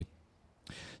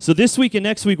So this week and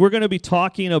next week, we're going to be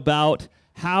talking about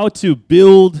how to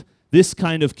build this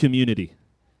kind of community.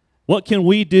 What can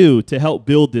we do to help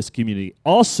build this community?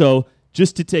 Also,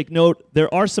 just to take note,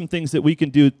 there are some things that we can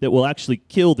do that will actually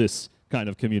kill this kind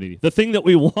of community. The thing that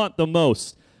we want the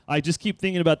most. I just keep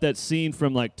thinking about that scene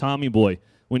from like Tommy Boy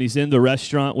when he's in the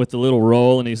restaurant with the little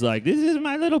roll and he's like, this is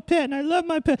my little pet and I love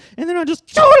my pet. And then I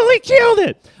just totally killed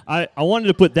it. I wanted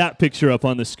to put that picture up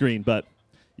on the screen, but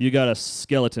you got a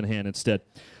skeleton hand instead.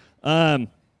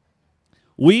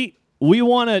 We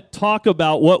want to talk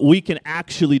about what we can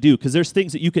actually do, because there's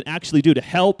things that you can actually do to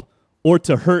help or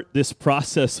to hurt this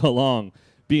process along,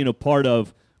 being a part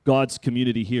of God's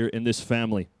community here in this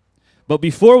family. But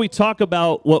before we talk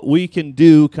about what we can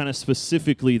do kind of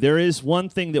specifically, there is one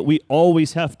thing that we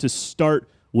always have to start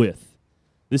with.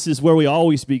 This is where we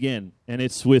always begin, and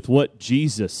it's with what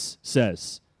Jesus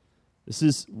says. This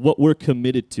is what we're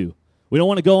committed to. We don't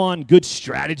want to go on good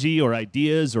strategy or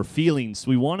ideas or feelings.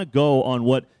 We want to go on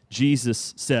what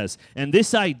Jesus says. And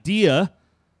this idea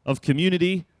of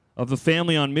community, of a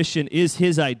family on mission, is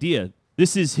his idea.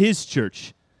 This is his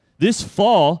church. This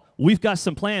fall, we've got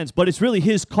some plans, but it's really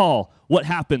his call, what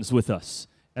happens with us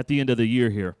at the end of the year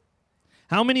here.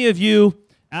 How many of you,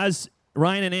 as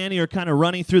Ryan and Annie are kind of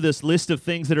running through this list of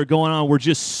things that are going on, we're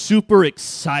just super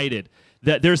excited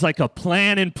that there's like a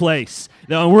plan in place.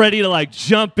 Now we're ready to like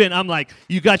jump in. I'm like,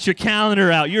 you got your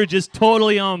calendar out. You're just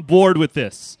totally on board with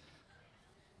this.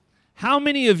 How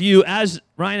many of you, as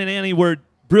Ryan and Annie were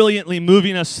brilliantly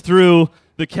moving us through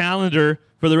the calendar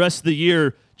for the rest of the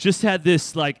year, just had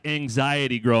this like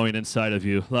anxiety growing inside of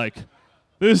you? Like,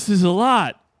 this is a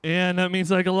lot, and that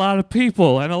means like a lot of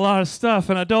people and a lot of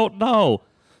stuff, and I don't know.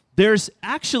 There's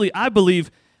actually, I believe,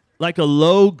 like a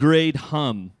low-grade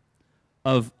hum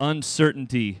of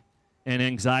uncertainty and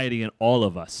anxiety in all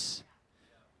of us.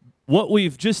 What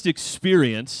we've just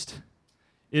experienced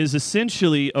is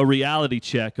essentially a reality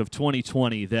check of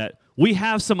 2020, that we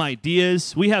have some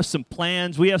ideas, we have some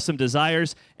plans, we have some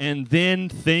desires, and then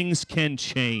things can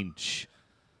change.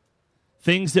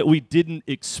 Things that we didn't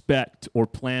expect or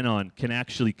plan on can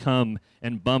actually come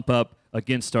and bump up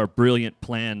against our brilliant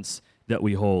plans that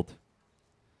we hold.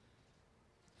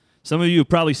 Some of you have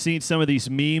probably seen some of these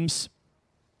memes.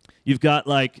 You've got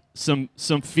like some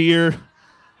fear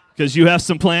because you have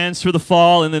some plans for the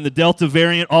fall, and then the Delta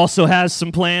variant also has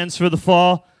some plans for the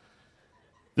fall.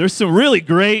 There's some really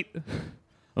great,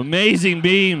 amazing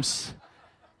memes.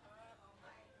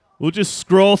 We'll just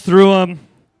scroll through them.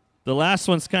 The last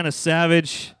one's kind of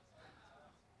savage.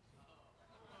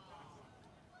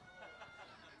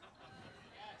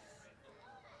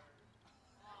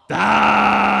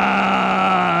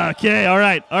 Okay, all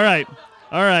right.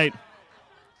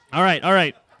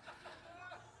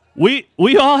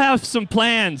 We all have some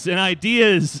plans and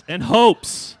ideas and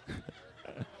hopes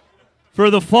for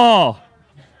the fall.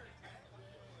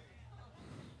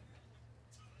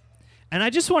 And I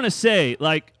just want to say,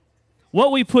 like,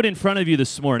 what we put in front of you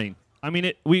this morning, I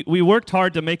mean, we worked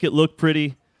hard to make it look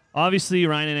pretty. Obviously,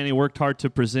 Ryan and Annie worked hard to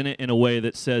present it in a way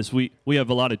that says we have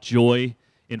a lot of joy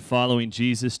in following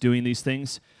Jesus, doing these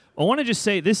things. I want to just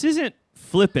say, this isn't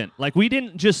flippant. Like, we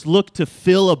didn't just look to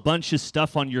fill a bunch of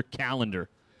stuff on your calendar.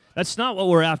 That's not what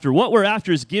we're after. What we're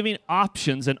after is giving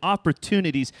options and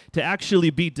opportunities to actually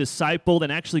be discipled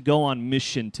and actually go on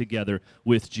mission together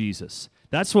with Jesus.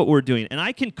 That's what we're doing. And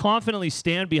I can confidently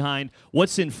stand behind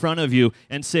what's in front of you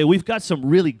and say, we've got some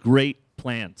really great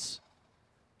plans.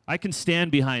 I can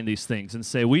stand behind these things and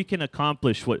say, we can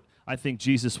accomplish what I think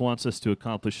Jesus wants us to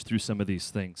accomplish through some of these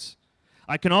things.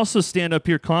 I can also stand up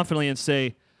here confidently and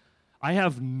say, I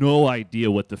have no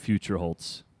idea what the future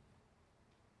holds.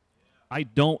 I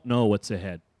don't know what's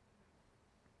ahead.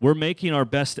 We're making our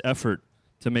best effort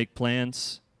to make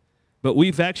plans, but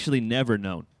we've actually never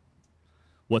known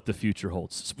what the future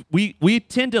holds. We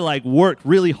tend to like work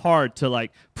really hard to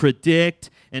like predict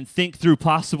and think through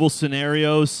possible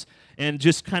scenarios and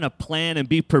just kind of plan and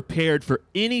be prepared for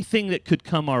anything that could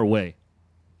come our way.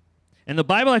 And the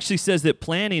Bible actually says that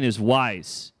planning is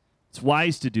wise. It's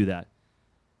wise to do that.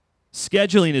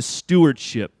 Scheduling is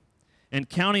stewardship. And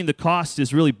counting the cost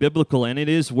is really biblical, and it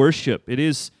is worship. It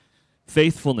is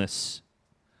faithfulness.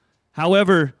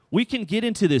 However, we can get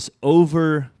into this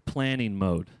over-planning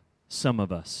mode, some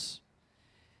of us.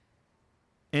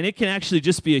 And it can actually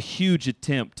just be a huge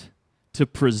attempt to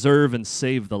preserve and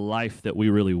save the life that we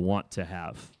really want to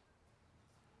have.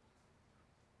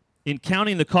 In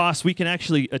counting the cost, we can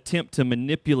actually attempt to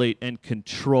manipulate and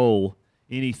control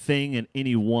anything and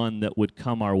anyone that would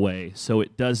come our way so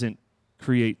it doesn't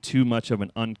create too much of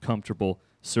an uncomfortable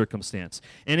circumstance.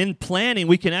 And in planning,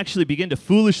 we can actually begin to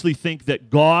foolishly think that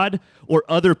God or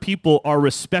other people are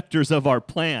respecters of our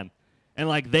plan, and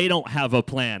like they don't have a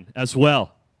plan as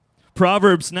well.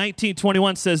 Proverbs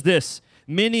 19:21 says this,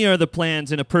 "Many are the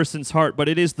plans in a person's heart, but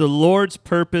it is the Lord's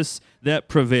purpose that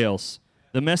prevails."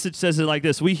 The Message says it like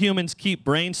this, "We humans keep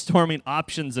brainstorming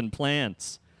options and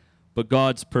plans, but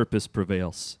God's purpose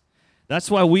prevails." That's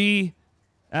why we,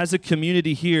 as a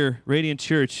community here, Radiant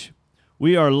Church,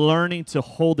 we are learning to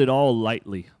hold it all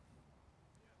lightly.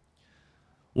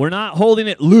 We're not holding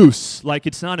it loose like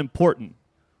it's not important.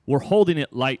 We're holding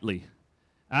it lightly,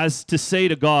 as to say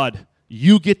to God,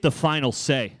 you get the final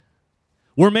say.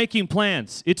 We're making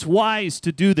plans. It's wise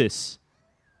to do this.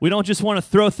 We don't just want to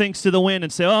throw things to the wind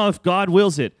and say, oh, if God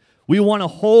wills it. We want to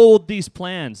hold these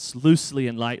plans loosely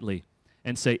and lightly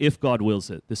and say, if God wills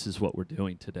it, this is what we're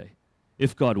doing today.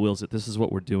 If God wills it, this is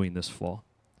what we're doing this fall.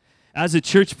 As a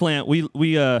church plant, we've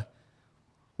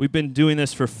been doing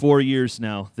this for 4 years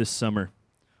now this summer.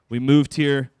 We moved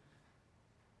here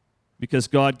because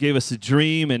God gave us a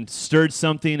dream and stirred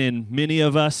something in many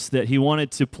of us that He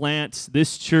wanted to plant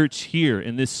this church here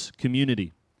in this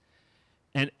community.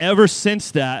 And ever since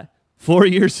that, 4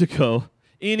 years ago,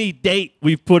 any date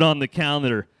we've put on the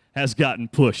calendar has gotten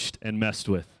pushed and messed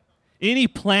with. Any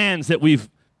plans that we've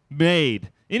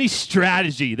made, any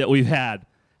strategy that we've had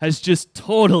has just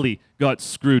totally got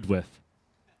screwed with.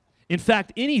 In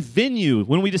fact, any venue,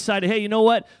 when we decided, hey, you know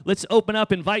what? Let's open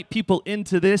up, invite people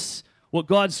into this, what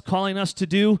God's calling us to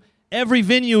do. Every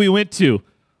venue we went to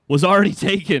was already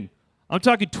taken. I'm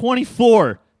talking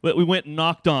 24 that we went and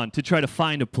knocked on to try to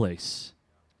find a place.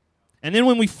 And then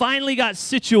when we finally got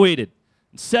situated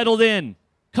and settled in,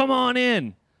 come on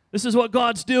in, this is what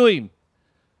God's doing,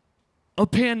 a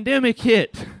pandemic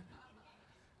hit.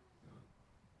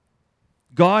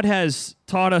 God has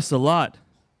taught us a lot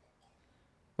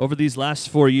over these last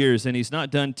 4 years, and He's not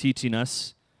done teaching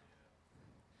us.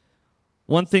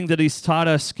 One thing that He's taught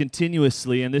us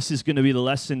continuously, and this is going to be the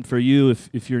lesson for you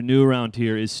if you're new around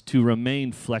here, is to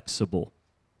remain flexible.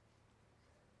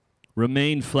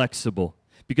 Remain flexible.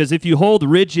 Because if you hold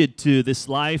rigid to this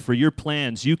life or your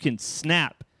plans, you can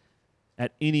snap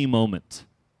at any moment.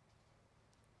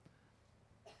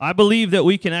 I believe that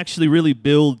we can actually really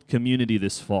build community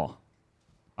this fall.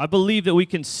 I believe that we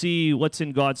can see what's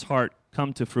in God's heart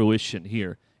come to fruition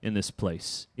here in this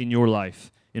place, in your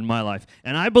life, in my life.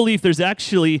 And I believe there's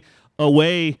actually a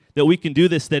way that we can do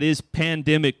this that is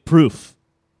pandemic proof.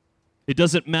 It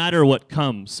doesn't matter what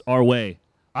comes our way.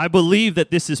 I believe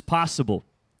that this is possible.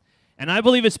 And I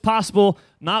believe it's possible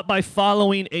not by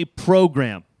following a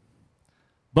program,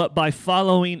 but by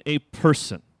following a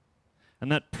person.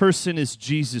 And that person is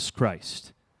Jesus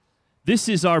Christ. This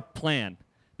is our plan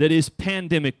that is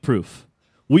pandemic proof.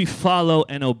 We follow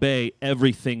and obey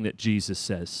everything that Jesus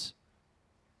says.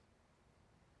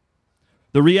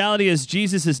 The reality is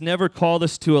Jesus has never called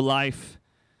us to a life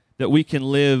that we can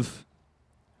live,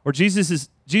 or Jesus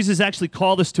actually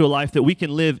called us to a life that we can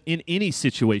live in any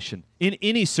situation, in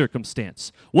any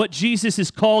circumstance. What Jesus has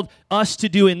called us to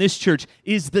do in this church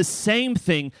is the same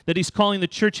thing that He's calling the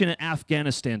church in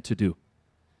Afghanistan to do.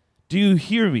 Do you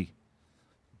hear me?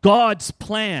 God's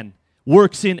plan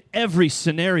works in every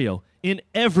scenario, in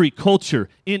every culture,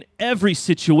 in every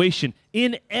situation,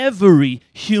 in every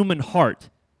human heart.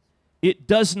 It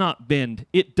does not bend.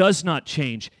 It does not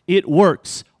change. It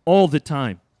works all the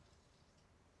time.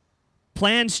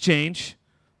 Plans change.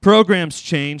 Programs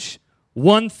change.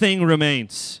 One thing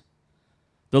remains: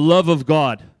 the love of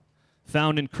God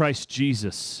found in Christ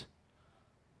Jesus.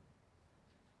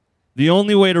 The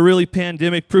only way to really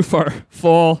pandemic-proof our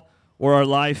fall or our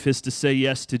life is to say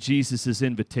yes to Jesus'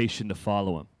 invitation to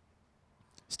follow Him.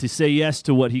 It's to say yes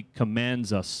to what He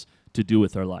commands us to do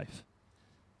with our life.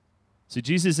 See,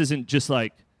 Jesus isn't just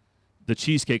like the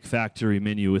Cheesecake Factory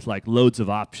menu with like loads of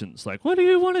options. Like, what do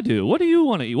you want to do? What do you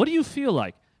want to eat? What do you feel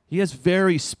like? He has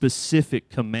very specific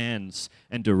commands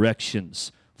and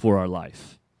directions for our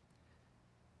life.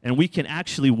 And we can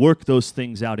actually work those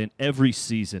things out in every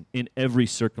season, in every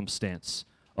circumstance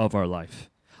of our life.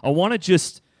 I want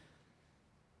to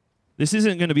this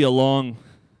isn't going to be a long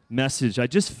message. I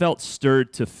just felt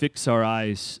stirred to fix our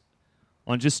eyes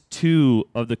on just two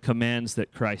of the commands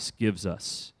that Christ gives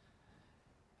us.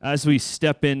 As we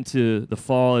step into the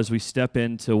fall, as we step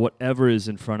into whatever is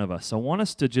in front of us, I want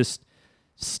us to just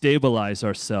stabilize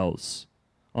ourselves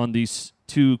on these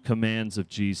two commands of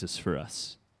Jesus for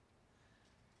us.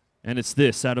 And it's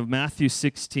this, out of Matthew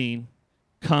 16,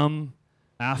 come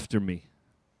after me.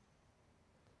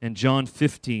 And John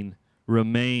 15,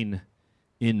 remain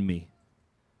in me.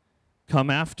 Come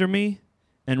after me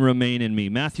and remain in me.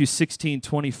 Matthew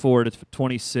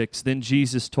 16:24-26. Then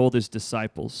Jesus told his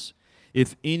disciples,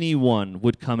 if anyone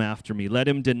would come after me, let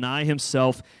him deny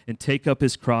himself and take up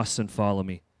his cross and follow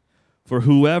me. For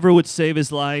whoever would save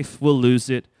his life will lose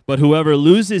it, but whoever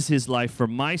loses his life for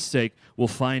my sake will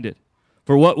find it.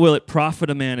 For what will it profit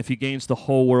a man if he gains the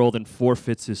whole world and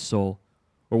forfeits his soul?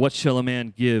 Or what shall a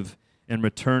man give in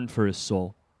return for his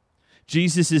soul?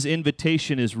 Jesus'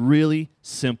 invitation is really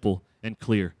simple and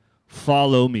clear.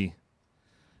 Follow me.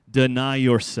 Deny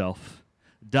yourself.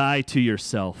 Die to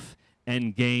yourself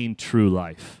and gain true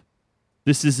life.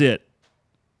 This is it.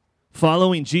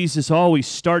 Following Jesus always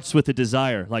starts with a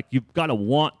desire. Like, you've got to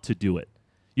want to do it.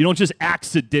 You don't just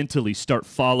accidentally start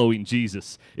following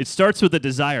Jesus. It starts with a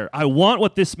desire. I want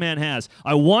what this man has.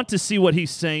 I want to see what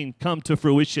he's saying come to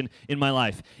fruition in my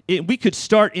life. We could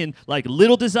start in like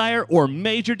little desire or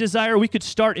major desire. We could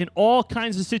start in all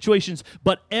kinds of situations,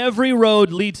 but every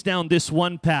road leads down this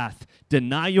one path.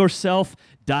 Deny yourself,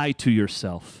 die to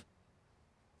yourself.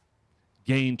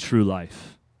 Gain true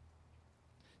life.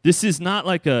 This is not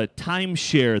like a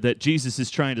timeshare that Jesus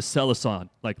is trying to sell us on,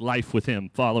 like life with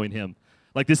him, following him.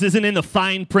 Like, this isn't in the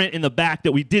fine print in the back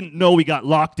that we didn't know we got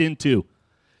locked into.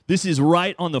 This is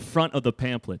right on the front of the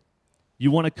pamphlet.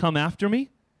 You want to come after me?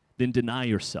 Then deny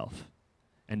yourself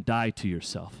and die to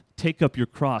yourself. Take up your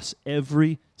cross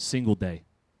every single day.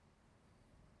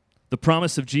 The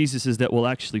promise of Jesus is that we'll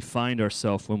actually find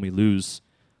ourselves when we lose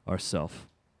ourselves.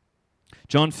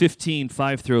 John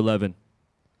 15:5-11.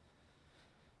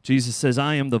 Jesus says,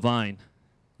 I am the vine.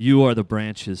 You are the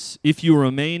branches. If you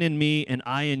remain in me and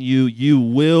I in you, you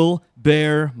will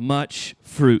bear much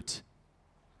fruit.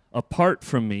 Apart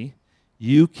from me,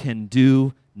 you can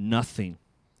do nothing.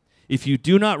 If you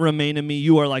do not remain in me,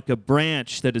 you are like a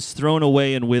branch that is thrown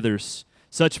away and withers.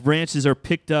 Such branches are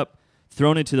picked up,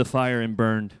 thrown into the fire, and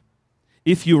burned.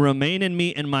 If you remain in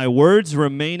me and my words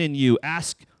remain in you,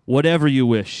 ask whatever you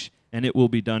wish, and it will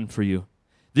be done for you.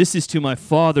 This is to my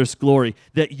Father's glory,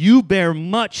 that you bear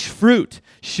much fruit,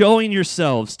 showing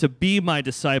yourselves to be my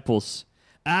disciples.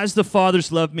 As the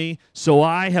Father's loved me, so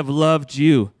I have loved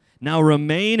you. Now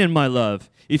remain in my love.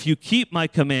 If you keep my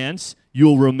commands,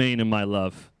 you'll remain in my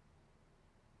love.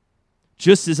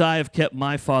 Just as I have kept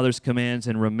my Father's commands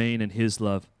and remain in his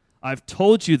love. I've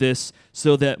told you this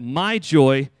so that my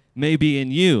joy may be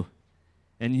in you,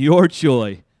 and your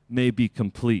joy may be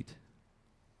complete.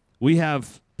 We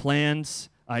have plans,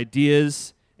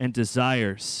 ideas, and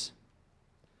desires.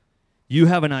 You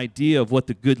have an idea of what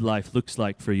the good life looks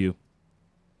like for you.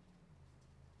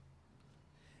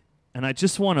 And I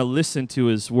just want to listen to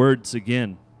his words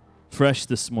again, fresh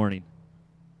this morning.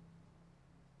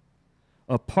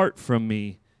 Apart from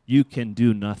me, you can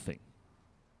do nothing.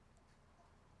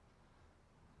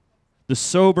 The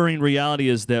sobering reality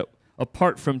is that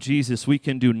apart from Jesus, we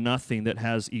can do nothing that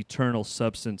has eternal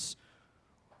substance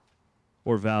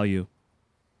or value.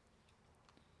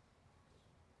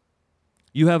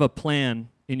 You have a plan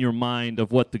in your mind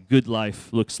of what the good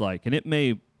life looks like, and it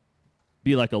may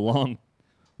be like a long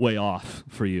way off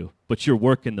for you, but you're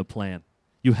working the plan.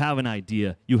 You have an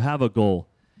idea. You have a goal.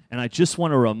 And I just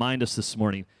want to remind us this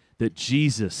morning that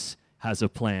Jesus has a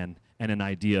plan and an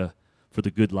idea for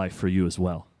the good life for you as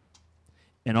well.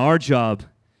 And our job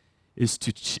is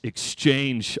to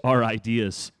exchange our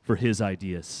ideas for his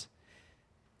ideas.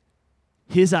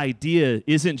 His idea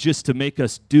isn't just to make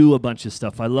us do a bunch of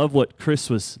stuff. I love what Chris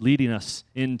was leading us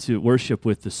into worship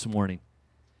with this morning.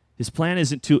 His plan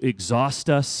isn't to exhaust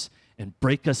us and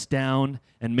break us down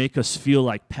and make us feel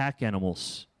like pack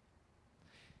animals.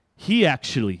 He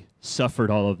actually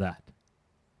suffered all of that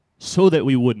so that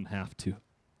we wouldn't have to.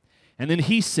 And then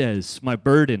he says, my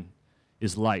burden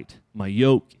is light, my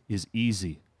yoke is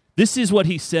easy. This is what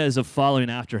he says of following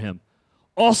after him.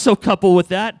 Also coupled with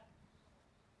that,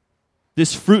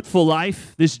 this fruitful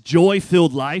life, this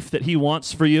joy-filled life that he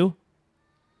wants for you.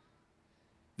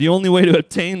 The only way to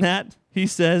obtain that, he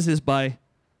says, is by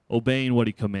obeying what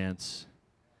he commands.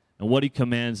 And what he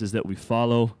commands is that we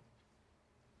follow,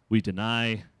 we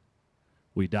deny,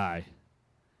 we die,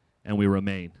 and we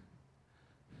remain.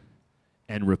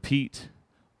 And repeat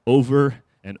over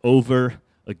and over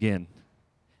again.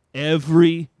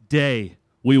 Every day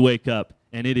we wake up,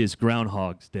 and it is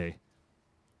Groundhog's Day.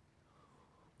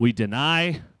 We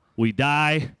deny, we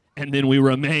die, and then we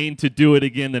remain to do it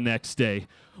again the next day.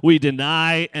 We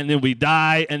deny, and then we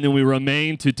die, and then we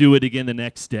remain to do it again the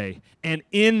next day. And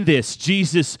in this,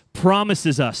 Jesus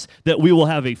promises us that we will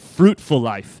have a fruitful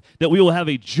life, that we will have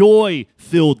a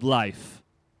joy-filled life.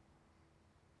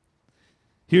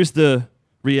 Here's the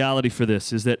reality for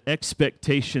this, is that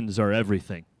expectations are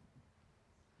everything.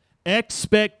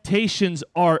 Expectations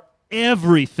are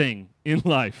everything in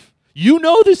life. You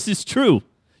know this is true.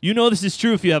 You know this is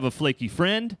true if you have a flaky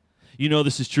friend. You know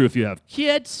this is true if you have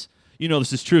kids. You know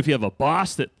this is true if you have a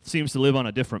boss that seems to live on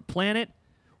a different planet.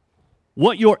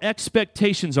 What your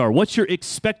expectations are, what you're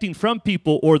expecting from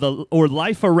people or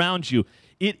life around you,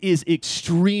 it is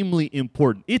extremely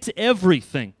important. It's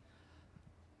everything.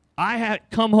 I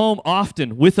come home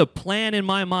often with a plan in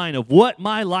my mind of what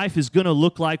my life is going to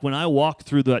look like when I walk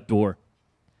through that door.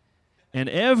 And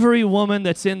every woman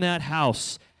that's in that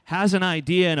house has an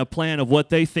idea and a plan of what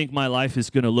they think my life is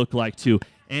going to look like too.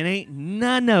 And ain't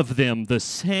none of them the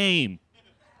same.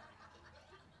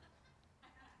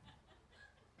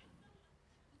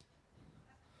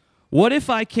 What if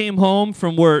I came home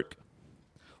from work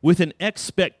with an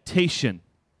expectation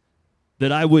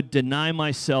that I would deny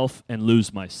myself and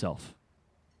lose myself?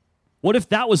 What if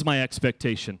that was my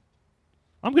expectation?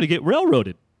 I'm going to get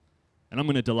railroaded, and I'm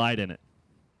going to delight in it.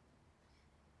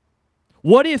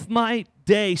 What if my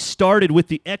day started with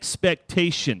the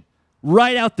expectation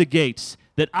right out the gates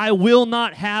that I will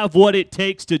not have what it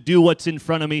takes to do what's in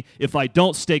front of me if I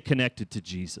don't stay connected to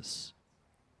Jesus?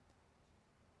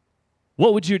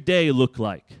 What would your day look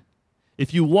like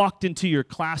if you walked into your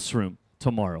classroom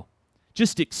tomorrow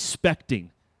just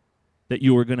expecting that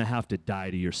you were going to have to die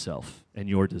to yourself and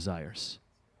your desires?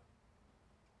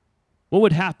 What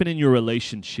would happen in your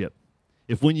relationship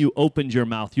if when you opened your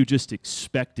mouth you just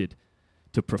expected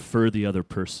to prefer the other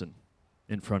person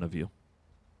in front of you?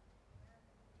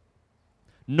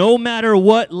 No matter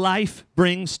what life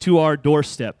brings to our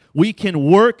doorstep, we can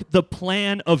work the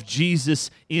plan of Jesus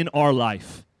in our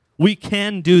life. We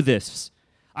can do this.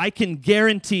 I can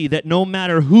guarantee that no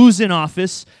matter who's in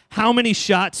office, how many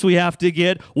shots we have to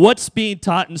get, what's being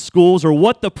taught in schools, or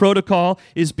what the protocol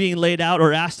is being laid out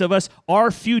or asked of us,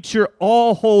 our future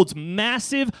all holds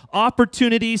massive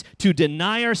opportunities to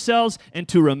deny ourselves and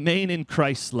to remain in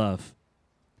Christ's love.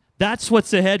 That's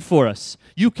what's ahead for us.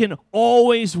 You can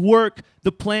always work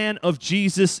the plan of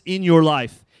Jesus in your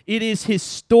life. It is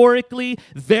historically,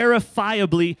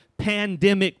 verifiably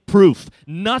pandemic proof.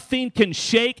 Nothing can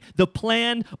shake the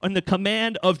plan and the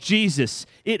command of Jesus.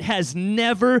 It has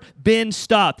never been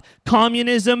stopped.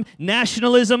 Communism,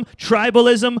 nationalism,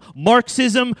 tribalism,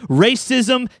 Marxism,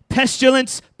 racism,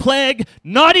 pestilence, plague,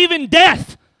 not even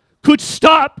death could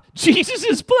stop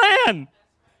Jesus' plan.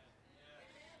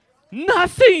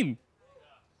 Nothing.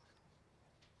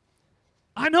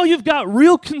 I know you've got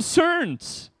real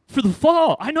concerns for the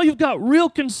fall. I know you've got real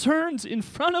concerns in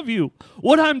front of you.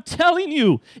 What I'm telling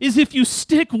you is if you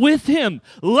stick with Him,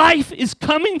 life is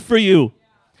coming for you,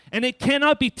 and it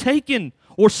cannot be taken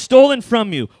or stolen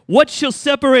from you. What shall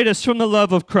separate us from the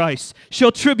love of Christ?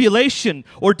 Shall tribulation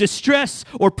or distress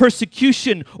or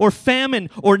persecution or famine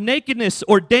or nakedness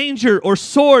or danger or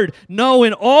sword? No,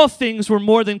 in all things we're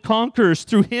more than conquerors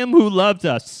through Him who loved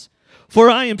us. For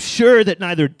I am sure that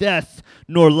neither death,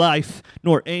 nor life,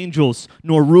 nor angels,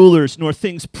 nor rulers, nor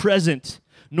things present,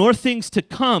 nor things to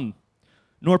come,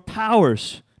 nor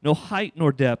powers, no height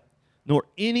nor depth, nor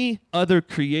any other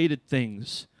created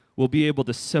things will be able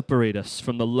to separate us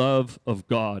from the love of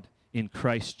God in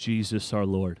Christ Jesus our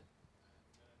Lord.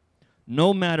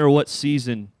 No matter what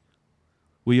season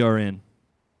we are in,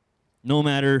 no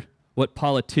matter what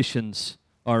politicians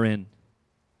are in,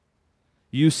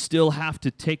 you still have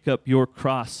to take up your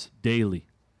cross daily,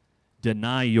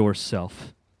 deny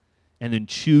yourself, and then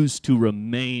choose to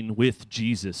remain with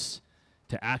Jesus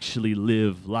to actually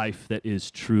live life that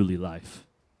is truly life.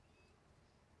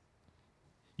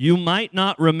 You might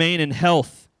not remain in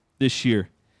health this year.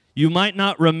 You might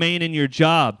not remain in your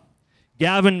job.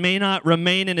 Gavin may not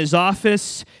remain in his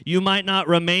office. You might not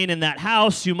remain in that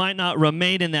house. You might not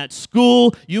remain in that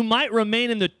school. You might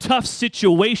remain in the tough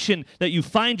situation that you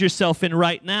find yourself in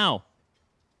right now.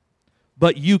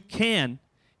 But you can,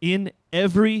 in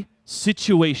every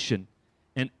situation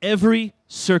and every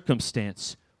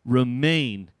circumstance,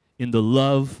 remain in the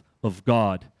love of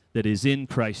God that is in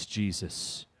Christ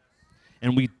Jesus.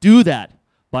 And we do that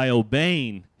by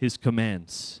obeying His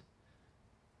commands.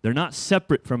 They're not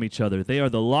separate from each other. They are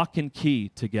the lock and key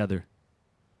together.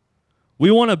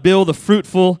 We want to build a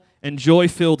fruitful and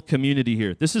joy-filled community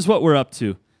here. This is what we're up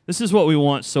to. This is what we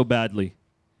want so badly.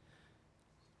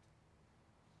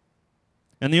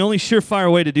 And the only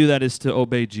surefire way to do that is to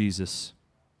obey Jesus.